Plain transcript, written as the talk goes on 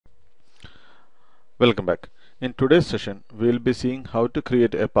Welcome back. In today's session, we will be seeing how to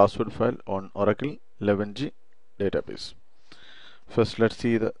create a password file on Oracle 11g database. First, let's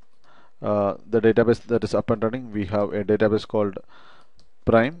see the database that is up and running. We have a database called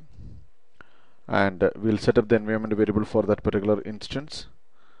Prime, and we'll set up the environment variable for that particular instance.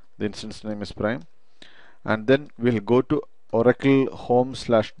 The instance name is Prime, and then we'll go to Oracle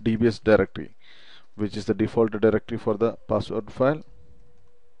home/dbs directory, which is the default directory for the password file.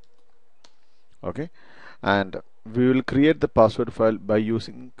 Okay, and we will create the password file by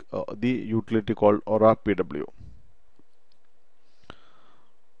using the utility called Aura PW.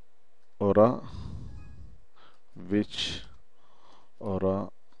 Aura, which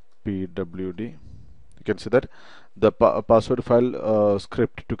Aura PWD. You can see that the password file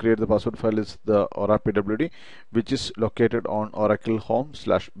script to create the password file is the Aura PWD, which is located on Oracle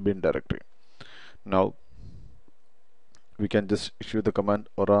home/bin directory. Now we can just issue the command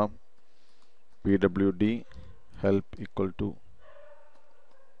Aura pwd help equal to.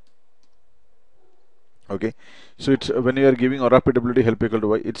 Okay, so it's when you are giving Aura pwd help equal to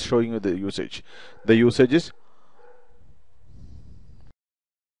y, it's showing you the usage. The usage is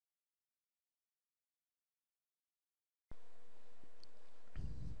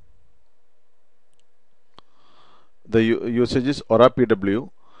Aura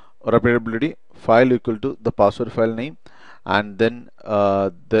pwd file equal to the password file name, and then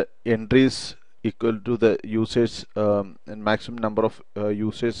the entries equal to the usage and maximum number of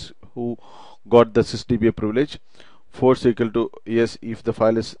users who got the sysdba privilege. Force equal to yes if the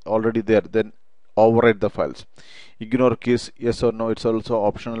file is already there, then overwrite the files. Ignore case yes or no, it's also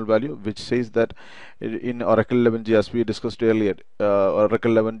optional value, which says that in Oracle 11g, as we discussed earlier,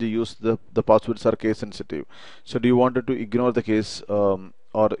 Oracle 11g use the passwords are case sensitive. So do you wanted to ignore the case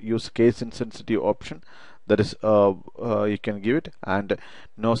or use case insensitive option? That is you can give it, and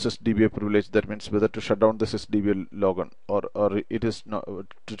no sysdba privilege, that means whether to shut down the sysdba logon, or it is not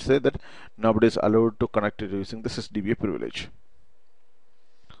to say that nobody is allowed to connect it using the sysdba privilege.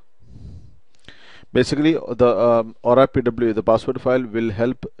 Basically, the Aura PW, the password file, will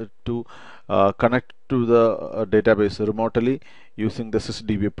help to connect to the database remotely using the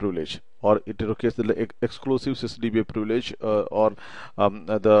sysdba privilege, or it requires the exclusive sysdba privilege or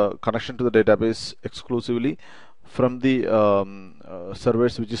the connection to the database exclusively from the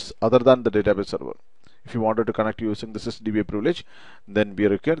servers which is other than the database server. If you wanted to connect using the sysdba privilege, then we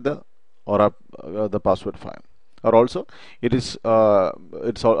require the Aura the password file. Or also it is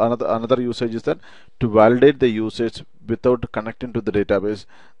it's another usage is that to validate the usage without connecting to the database,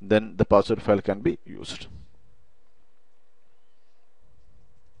 then the password file can be used.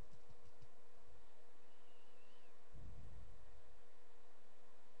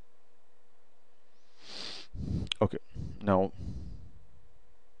 Okay, now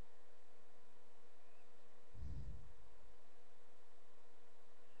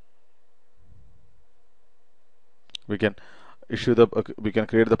we can we can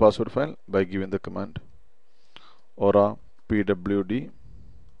create the password file by giving the command Aura pwd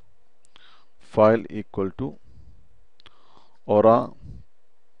file equal to Aura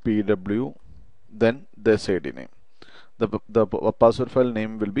pw, then the SID name. The password file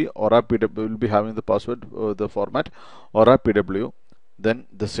name will be Aura pw, will be having the password the format Aura pw, then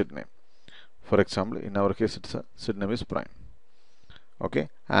the SID name. For example, in our case, it's SID name is Prime. Okay,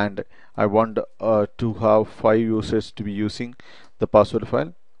 and I want to have 5 users to be using the password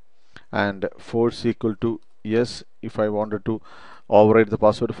file, and force equal to yes if I wanted to overwrite the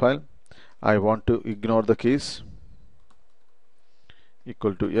password file. I want to ignore the case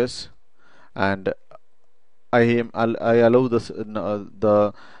equal to yes, and I allow this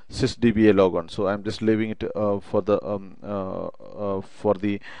the sysdba logon, so I'm just leaving it for the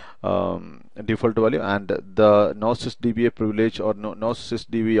default value, and the no sysdba privilege or no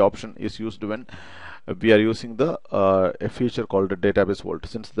sysdba option is used when we are using the a feature called the database vault.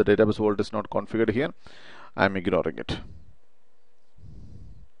 Since the database vault is not configured here, I'm ignoring it.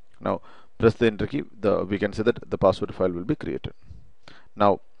 Now press the enter key. We can say that the password file will be created.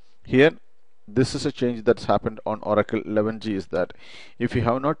 Now here, this is a change that's happened on Oracle 11g, is that if you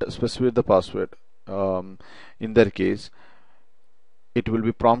have not specified the password, in that case it will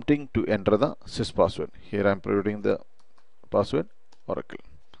be prompting to enter the sys password. Here I am providing the password Oracle,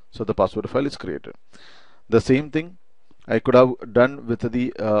 so the password file is created. The same thing I could have done with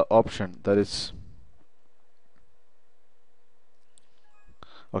the option, that is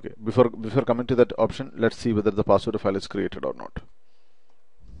okay. Before coming to that option, let's see whether the password file is created or not.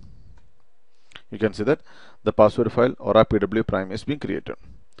 You can see that the password file Aura pw prime is being created.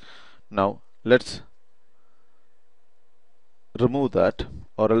 Now let's remove that,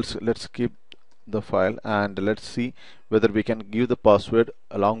 or else let's keep the file and let's see whether we can give the password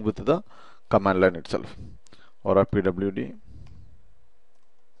along with the command line itself. Aura pwd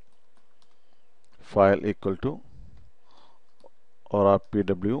file equal to aura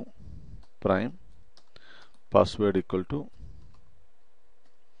pw prime password equal to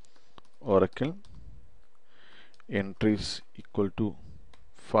oracle entries equal to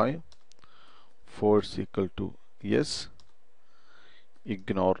 5, force equal to yes,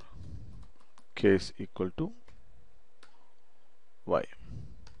 ignore case equal to y.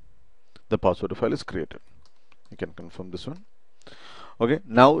 The password file is created. You can confirm this one. Okay,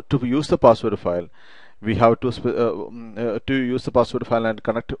 now to use the password file, we have to use the password file and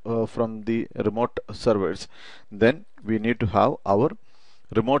connect from the remote servers. Then we need to have our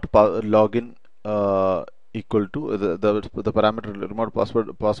remote login equal to the parameter remote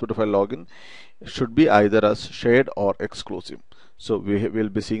password file login should be either as shared or exclusive. So we will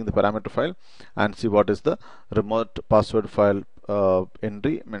be seeing the parameter file and see what is the remote password file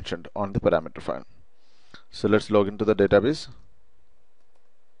entry mentioned on the parameter file. So let's log into the database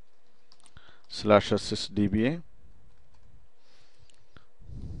 /sysdba,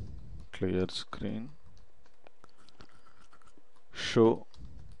 clear screen, show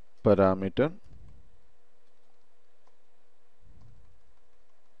parameter,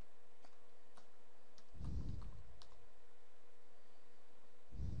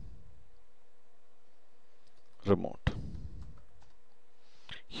 remote.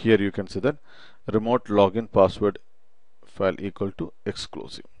 Here you can see that remote login password file equal to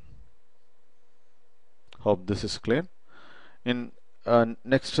exclusive. Hope this is clear. In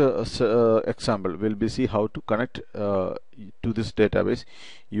next example, we'll be see how to connect to this database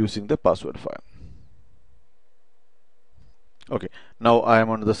using the password file. Okay, now I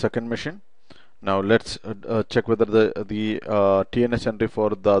am on the second machine. Now let's check whether the TNS entry for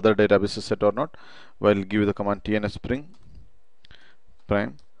the other database is set or not. We'll give the command tns spring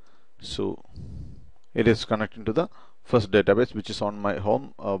prime. So it is connecting to the first database, which is on my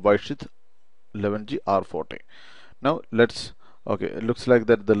home Vaishit 11G R40. Now let's, okay, it looks like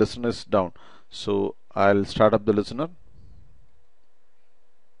that the listener is down, so I'll start up the listener.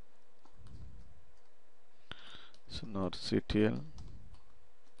 So now ctl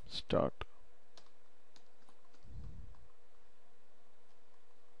start.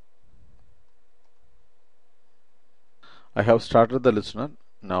 I have started the listener.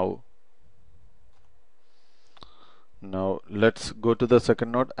 Now let's go to the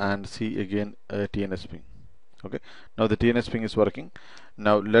second node and see again TNS ping. Okay, now the TNS ping is working.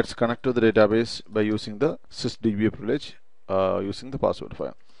 Now let's connect to the database by using the sysdba privilege using the password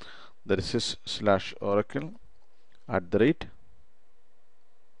file. That is sys/oracle @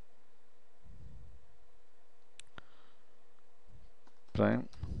 prime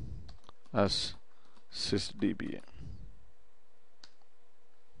as sysdba.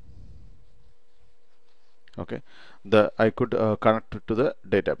 Okay, I could connect it to the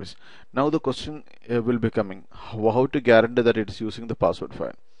database. Now the question will be coming, how to guarantee that it is using the password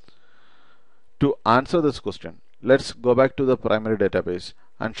file. To answer this question, let's go back to the primary database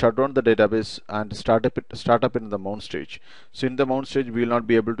and shut down the database and start up in the mount stage. So in the mount stage, we will not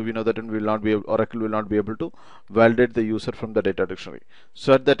be able to, we know that Oracle will not be able to validate the user from the data dictionary.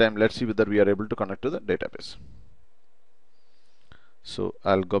 So at that time, let's see whether we are able to connect to the database. So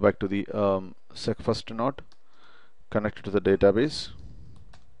I'll go back to the first node, connect to the database.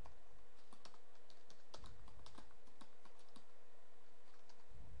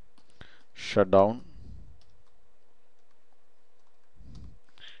 Shut down,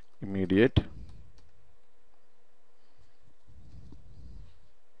 immediate,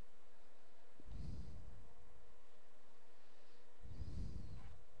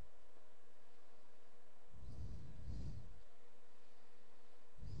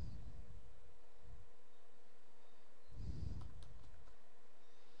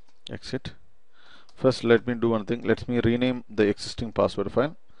 exit. First let me do one thing. Let me rename the existing password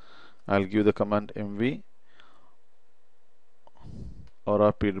file. I'll give the command mv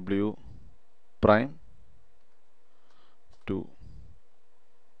aura pw prime to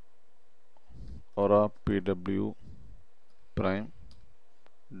aura pw prime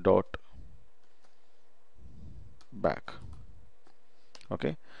dot back.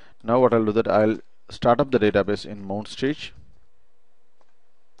 Okay, now what I'll do that I'll start up the database in mount stage.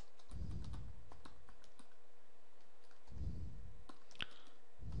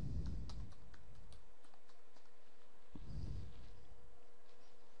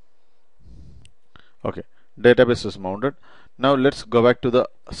 Okay, database is mounted. Now let's go back to the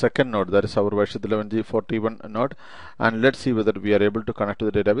second node, that is our Vaishnav 11G41 node, and let's see whether we are able to connect to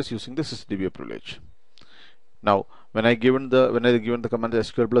the database using the sysdba privilege. Now, when I given the command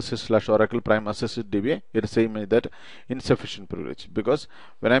SQL plus /Oracle prime assist DBA, it is saying me that insufficient privilege, because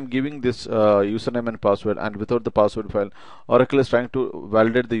when I'm giving this username and password, and without the password file, Oracle is trying to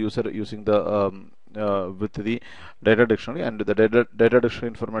validate the user using the with the data dictionary, and the data dictionary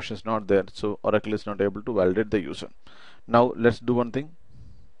information is not there, so Oracle is not able to validate the user. Now let's do one thing.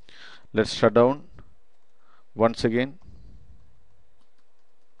 Let's shut down once again.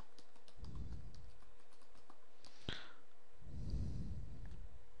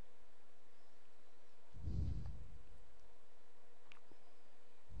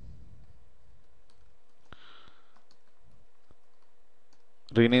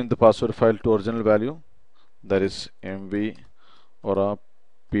 Rename the password file to original value, that is mv or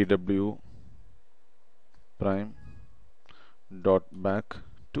pw prime dot back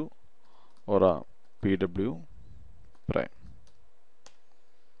to or pw prime.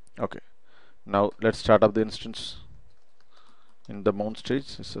 Okay, now let's start up the instance in the mount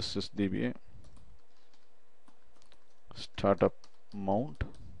stage. This is sysdba startup mount.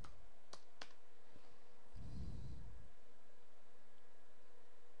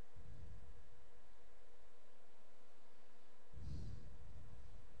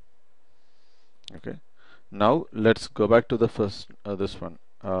 Okay, now let's go back to the first this one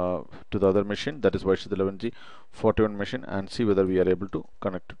to the other machine, that is Vaishnav 11G41 machine, and see whether we are able to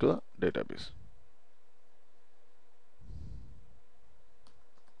connect to the database.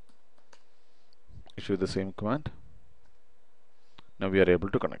 Issue the same command. Now we are able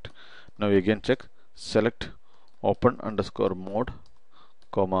to connect. Now we again check, select open underscore mode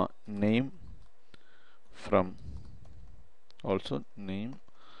comma name from, also name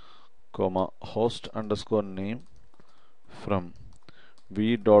comma host underscore name from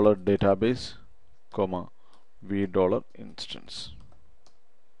 $database comma $instance.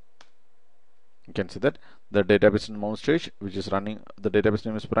 You can see that the database in mount stage, which is running, the database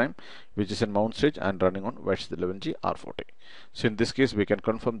name is prime, which is in mount stage and running on Vaishnav 11G R40. So in this case we can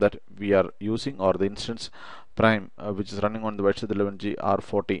confirm that we are using, or the instance prime which is running on the Vaishnav 11G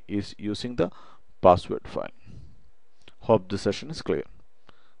R40 is using the password file. Hope this session is clear.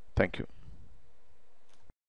 Thank you.